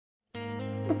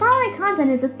The following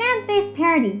content is a fan-based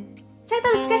parody. Check the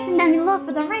description down below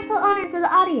for the rightful owners of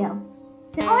the audio.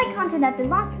 The only content that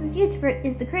belongs to this YouTuber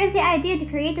is the crazy idea to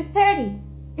create this parody.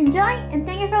 Enjoy, and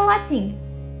thank you for watching.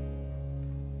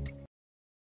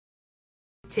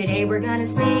 Today we're gonna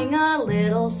sing a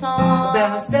little song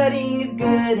about how studying is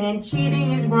good and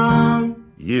cheating is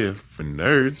wrong. Yeah, for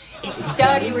nerds. If you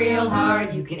study real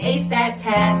hard, you can ace that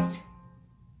test.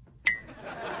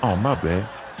 Oh, my bad.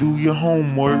 Do your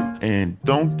homework and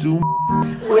don't do.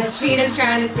 What Sheena's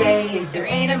trying to say is there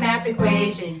ain't a math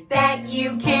equation that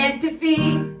you can't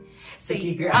defeat. So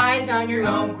keep your eyes on your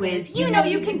own quiz. You know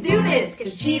you can do this,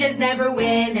 cause cheetahs never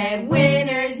win and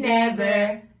winners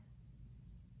never.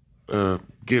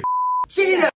 Get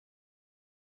Cheetah!